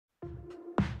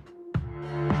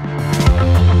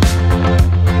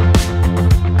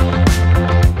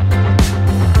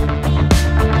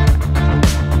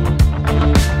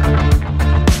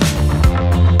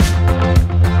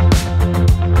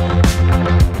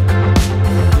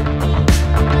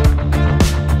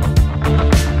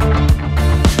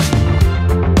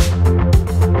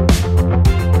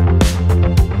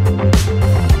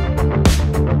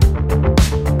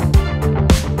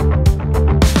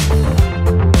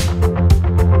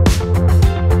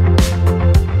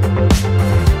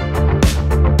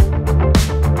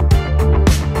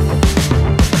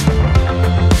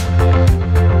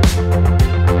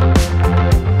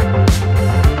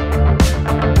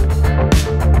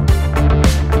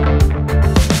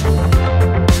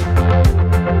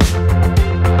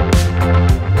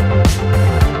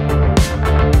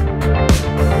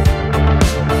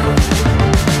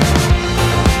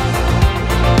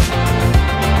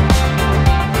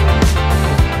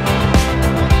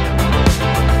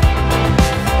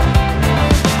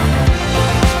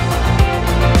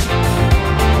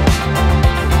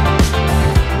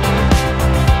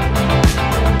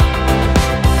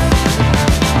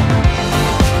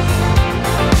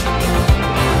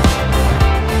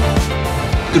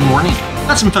Good morning.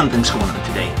 Got some fun things going on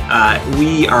today.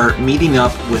 We are meeting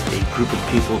up with a group of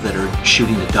people that are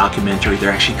shooting a documentary.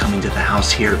 They're actually coming to the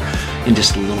house here in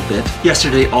just a little bit.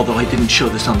 Yesterday, although I didn't show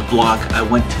this on the vlog, I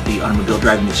went to the Automobile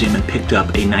Driving Museum and picked up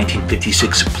a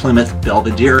 1956 Plymouth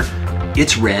Belvedere.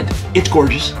 It's red, it's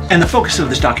gorgeous, and the focus of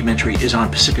this documentary is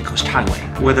on Pacific Coast Highway.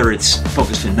 Whether it's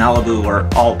focused in Malibu or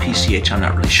all PCH, I'm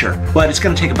not really sure. But it's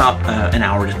gonna take about an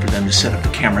hour for them to set up the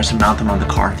cameras and mount them on the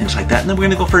car and things like that, and then we're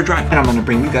gonna go for a drive. And I'm gonna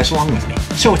bring you guys along with me.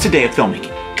 So it's a day of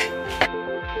filmmaking.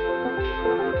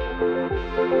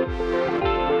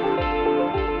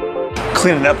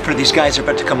 Cleaning up for these guys are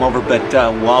about to come over, but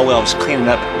while I was cleaning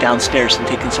up downstairs and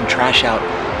taking some trash out,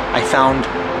 I found,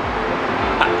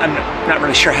 I'm not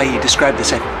really sure how you describe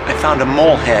this. I found a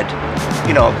mole head,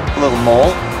 you know, a little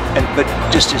mole, but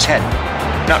just his head.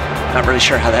 Not really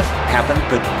sure how that happened,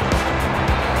 but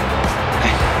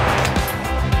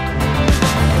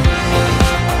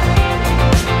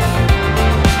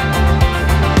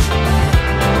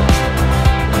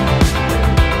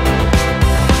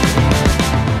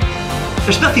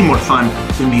there's nothing more fun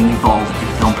than being involved in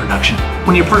film production.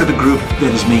 When you're part of a group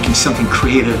that is making something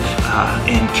creative,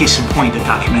 and case in point, a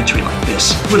documentary like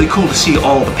this, it's really cool to see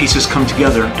all the pieces come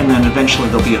together and then eventually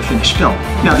there'll be a finished film.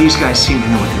 Now these guys seem to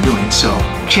know what they're doing, so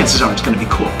chances are it's going to be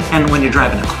cool. And when you're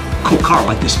driving a cool car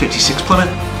like this 56 Plymouth,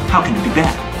 how can it be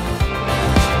bad?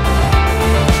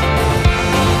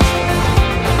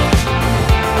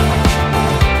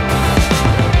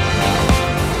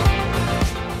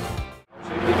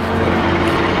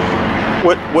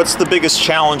 What's the biggest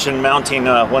challenge in mounting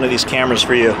one of these cameras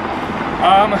for you?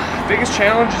 Biggest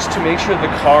challenge is to make sure the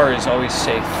car is always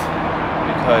safe,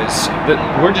 because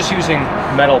we're just using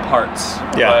metal parts.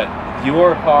 Yeah. But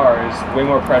your car is way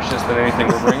more precious than anything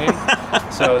we're bringing.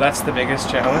 So that's the biggest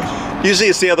challenge. Usually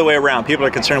it's the other way around. People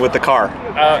are concerned with the car.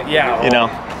 Yeah. Well, you know.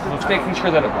 It's making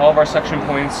sure that all of our suction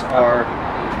points are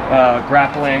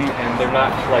grappling and they're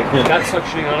not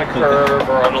suctioning on a curve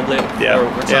or on a lip. Yeah.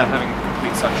 Or it's not having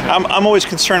complete suction. I'm always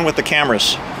concerned with the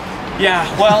cameras. Yeah,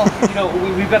 well, you know,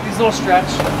 we've got these little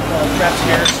straps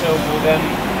here, so we'll then,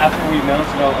 after we mount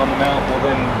it on the mount, we'll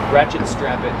then ratchet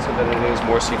strap it so that it is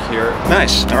more secure.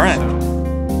 Nice, all right.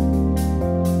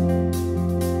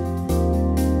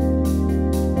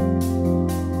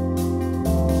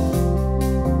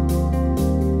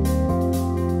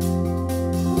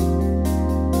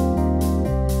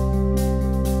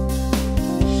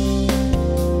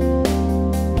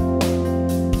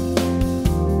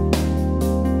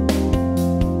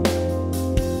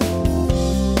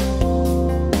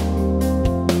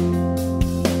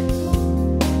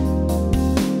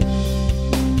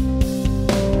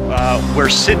 We're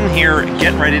sitting here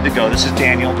getting ready to go. This is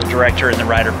Daniel, the director and the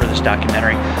writer for this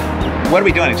documentary. What are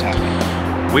we doing exactly?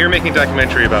 We are making a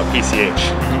documentary about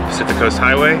PCH, Pacific Coast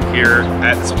Highway, here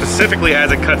specifically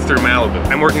as it cuts through Malibu.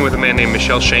 I'm working with a man named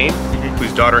Michelle Shane,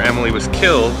 whose daughter Emily was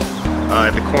killed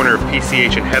at the corner of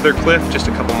PCH and Heathercliff, just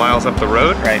a couple miles up the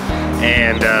road. Right.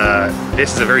 And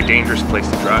this is a very dangerous place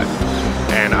to drive.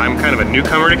 And I'm kind of a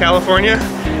newcomer to California,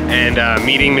 and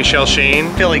meeting Michelle Shane.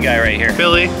 Philly guy right here.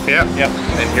 Philly, yeah. Yep.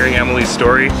 And hearing Emily's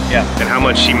story, yeah, and how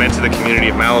much she meant to the community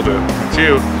of Malibu,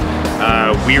 too.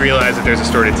 We realized that there's a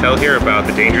story to tell here about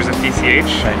the dangers of PCH,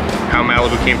 right, how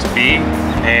Malibu came to be,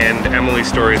 and Emily's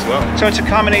story as well. So it's a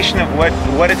combination of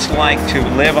what it's like to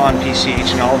live on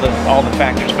PCH and all the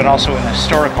factors, but also an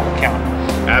historical account.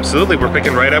 Absolutely, we're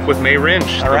picking right up with May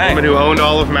Rinch, the woman who owned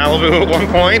all of Malibu at one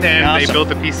point, and they built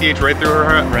the PCH right through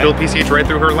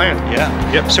her land.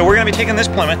 Yeah. Yep. So we're going to be taking this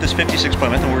Plymouth, this 56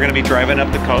 Plymouth, and we're going to be driving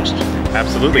up the coast.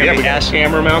 Absolutely. Yeah, we got a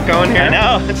camera mount going here. I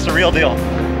know, it's the real deal.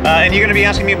 And you're going to be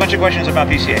asking me a bunch of questions about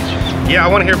PCH. Yeah, I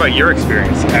want to hear about your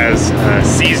experience as a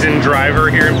seasoned driver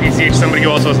here in PCH, somebody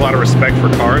who also has a lot of respect for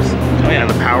cars and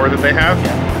the power that they have.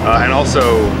 Yeah. And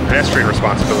also pedestrian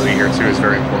responsibility here too is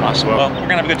very important. Awesome. As well. Well, we're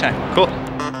going to have a good time. Cool.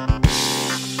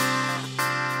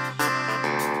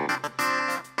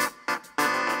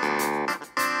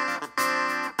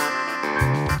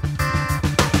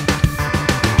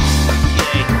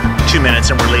 Okay, 2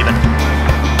 minutes and we're leaving.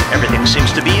 Everything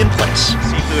seems to be in place.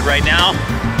 Seafood right now.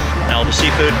 All the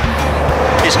seafood.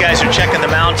 These guys are checking the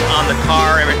mount on the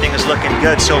car. Everything is looking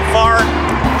good so far.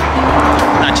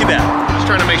 Not too bad. Just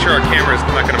trying to make sure our camera is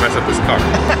not going to mess up this car.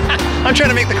 I'm trying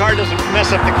to make the car doesn't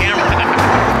mess up the camera.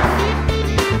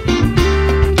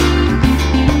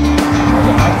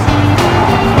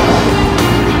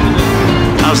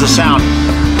 How's the sound?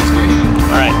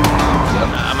 All right.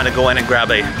 I'm going to go in and grab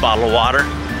a bottle of water.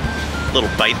 A little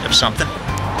bite of something.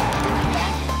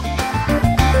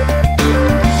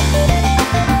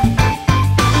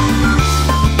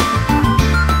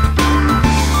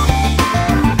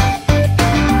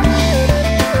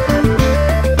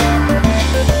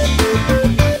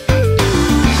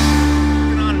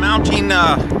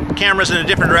 cameras in a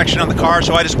different direction on the car,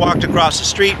 so I just walked across the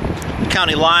street, the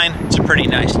county line. It's a pretty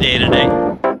nice day today.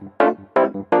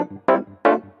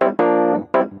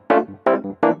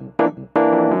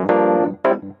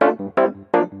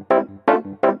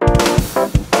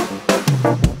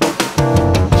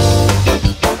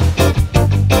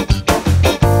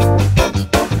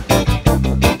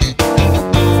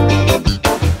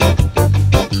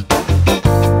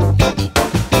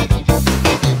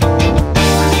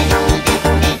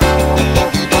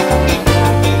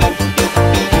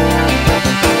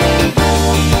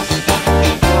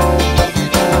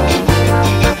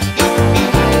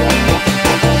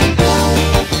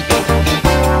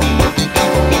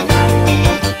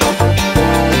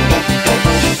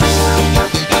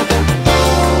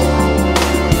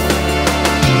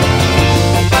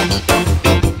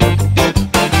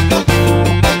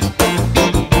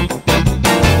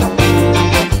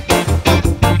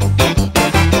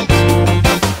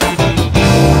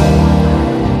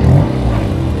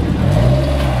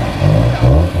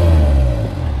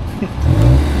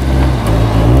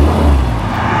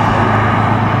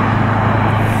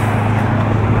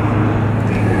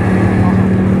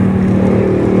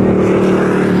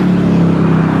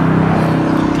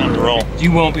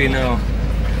 You won't be, no.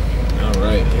 All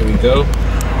right, here we go.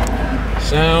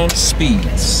 Sound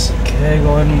speeds. Okay,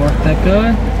 go ahead and mark that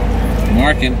guy.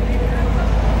 Marking.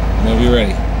 We'll be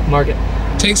ready. Mark it.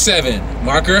 Take 7.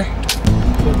 Marker.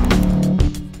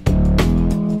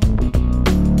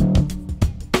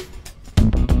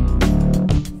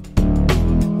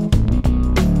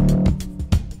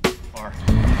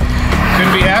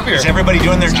 Couldn't be happier. Is everybody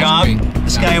doing their job? Great.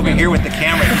 This guy over here with the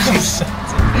camera,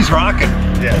 he's rocking.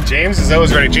 Yeah, James is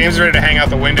always ready. James is ready to hang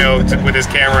out the window with his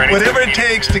camera. And Whatever it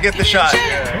takes to get the shot.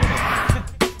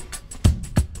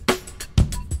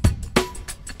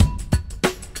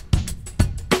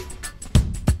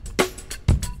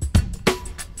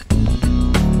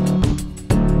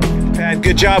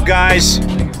 Good job, guys.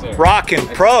 Rocking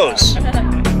pros.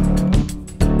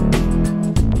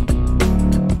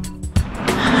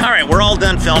 All right, we're all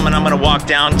done filming. I'm gonna walk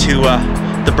down to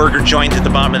the burger joint at the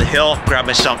bottom of the hill, grab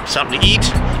myself something to eat,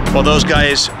 while those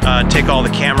guys take all the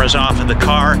cameras off of the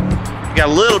car. We got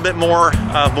a little bit more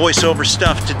voiceover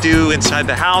stuff to do inside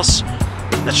the house.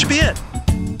 That should be it.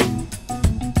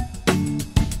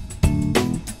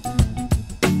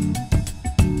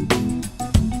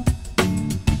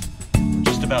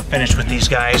 Just about finished with these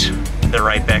guys. They're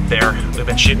right back there. We've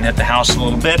been shooting at the house a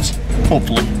little bit.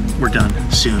 Hopefully, we're done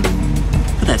soon.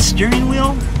 But that steering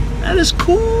wheel, that is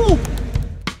cool.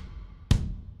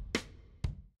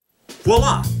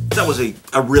 Voila! That was a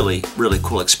really, really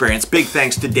cool experience. Big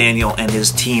thanks to Daniel and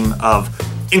his team of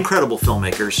incredible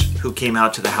filmmakers who came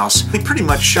out to the house. We pretty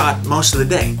much shot most of the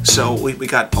day, so we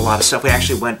got a lot of stuff. We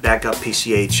actually went back up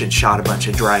PCH and shot a bunch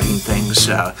of driving things.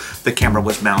 The camera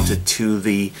was mounted to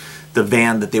the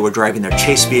van that they were driving, their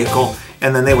chase vehicle,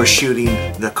 and then they were shooting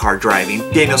the car driving.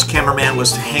 Daniel's cameraman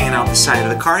was hanging out the side of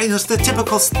the car. You know, it's the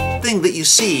typical thing that you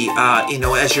see, you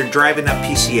know, as you're driving up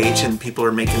PCH and people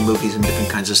are making movies and different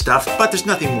kinds of stuff. But there's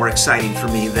nothing more exciting for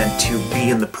me than to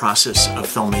be in the process of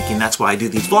filmmaking. That's why I do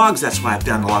these vlogs. That's why I've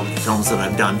done a lot of the films that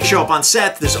I've done. Show up on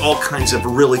set, there's all kinds of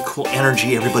really cool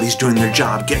energy. Everybody's doing their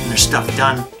job, getting their stuff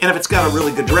done. And if it's got a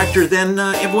really good director, then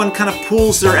everyone kind of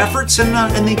pools their efforts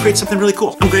and they create something really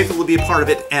cool. I'm grateful to be a part of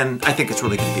it, and I think it's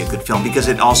really going to be a good film because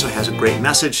it also has a great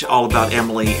message all about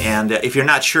Emily. And if you're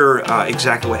not sure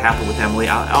exactly what happened with Emily,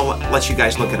 I'll let you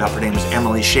guys look it up. Her name is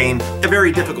Emily Shane. A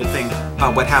very difficult thing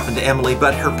what happened to Emily,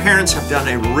 but her parents have done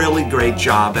a really great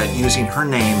job at using her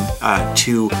name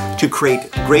to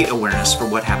create great awareness for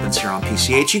what happens here on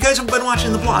PCH. You guys have been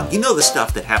watching the vlog. You know the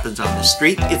stuff that happens on the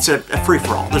street. It's a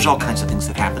free-for-all. There's all kinds of things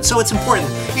that happen. So it's important,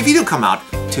 if you do come out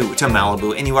to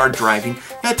Malibu and you are driving,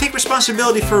 take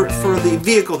responsibility for the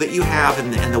vehicle that you have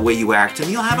and the way you act,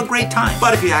 and you'll have a great time.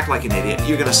 But if you act like an idiot,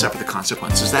 you're going to suffer the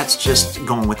consequences. That's just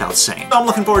going without saying. So I'm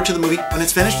looking forward to the movie when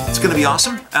it's finished. It's going to be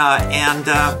awesome.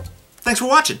 Thanks for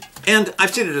watching. And I've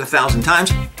stated it 1,000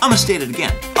 times. I'm going to state it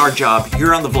again. Our job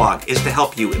here on the vlog is to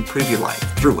help you improve your life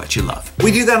through what you love.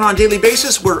 We do that on a daily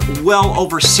basis. We're well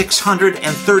over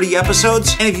 630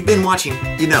 episodes. And if you've been watching,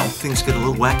 you know things get a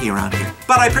little wacky around here.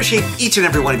 But I appreciate each and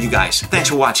every one of you guys. Thanks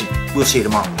for watching. We'll see you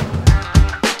tomorrow.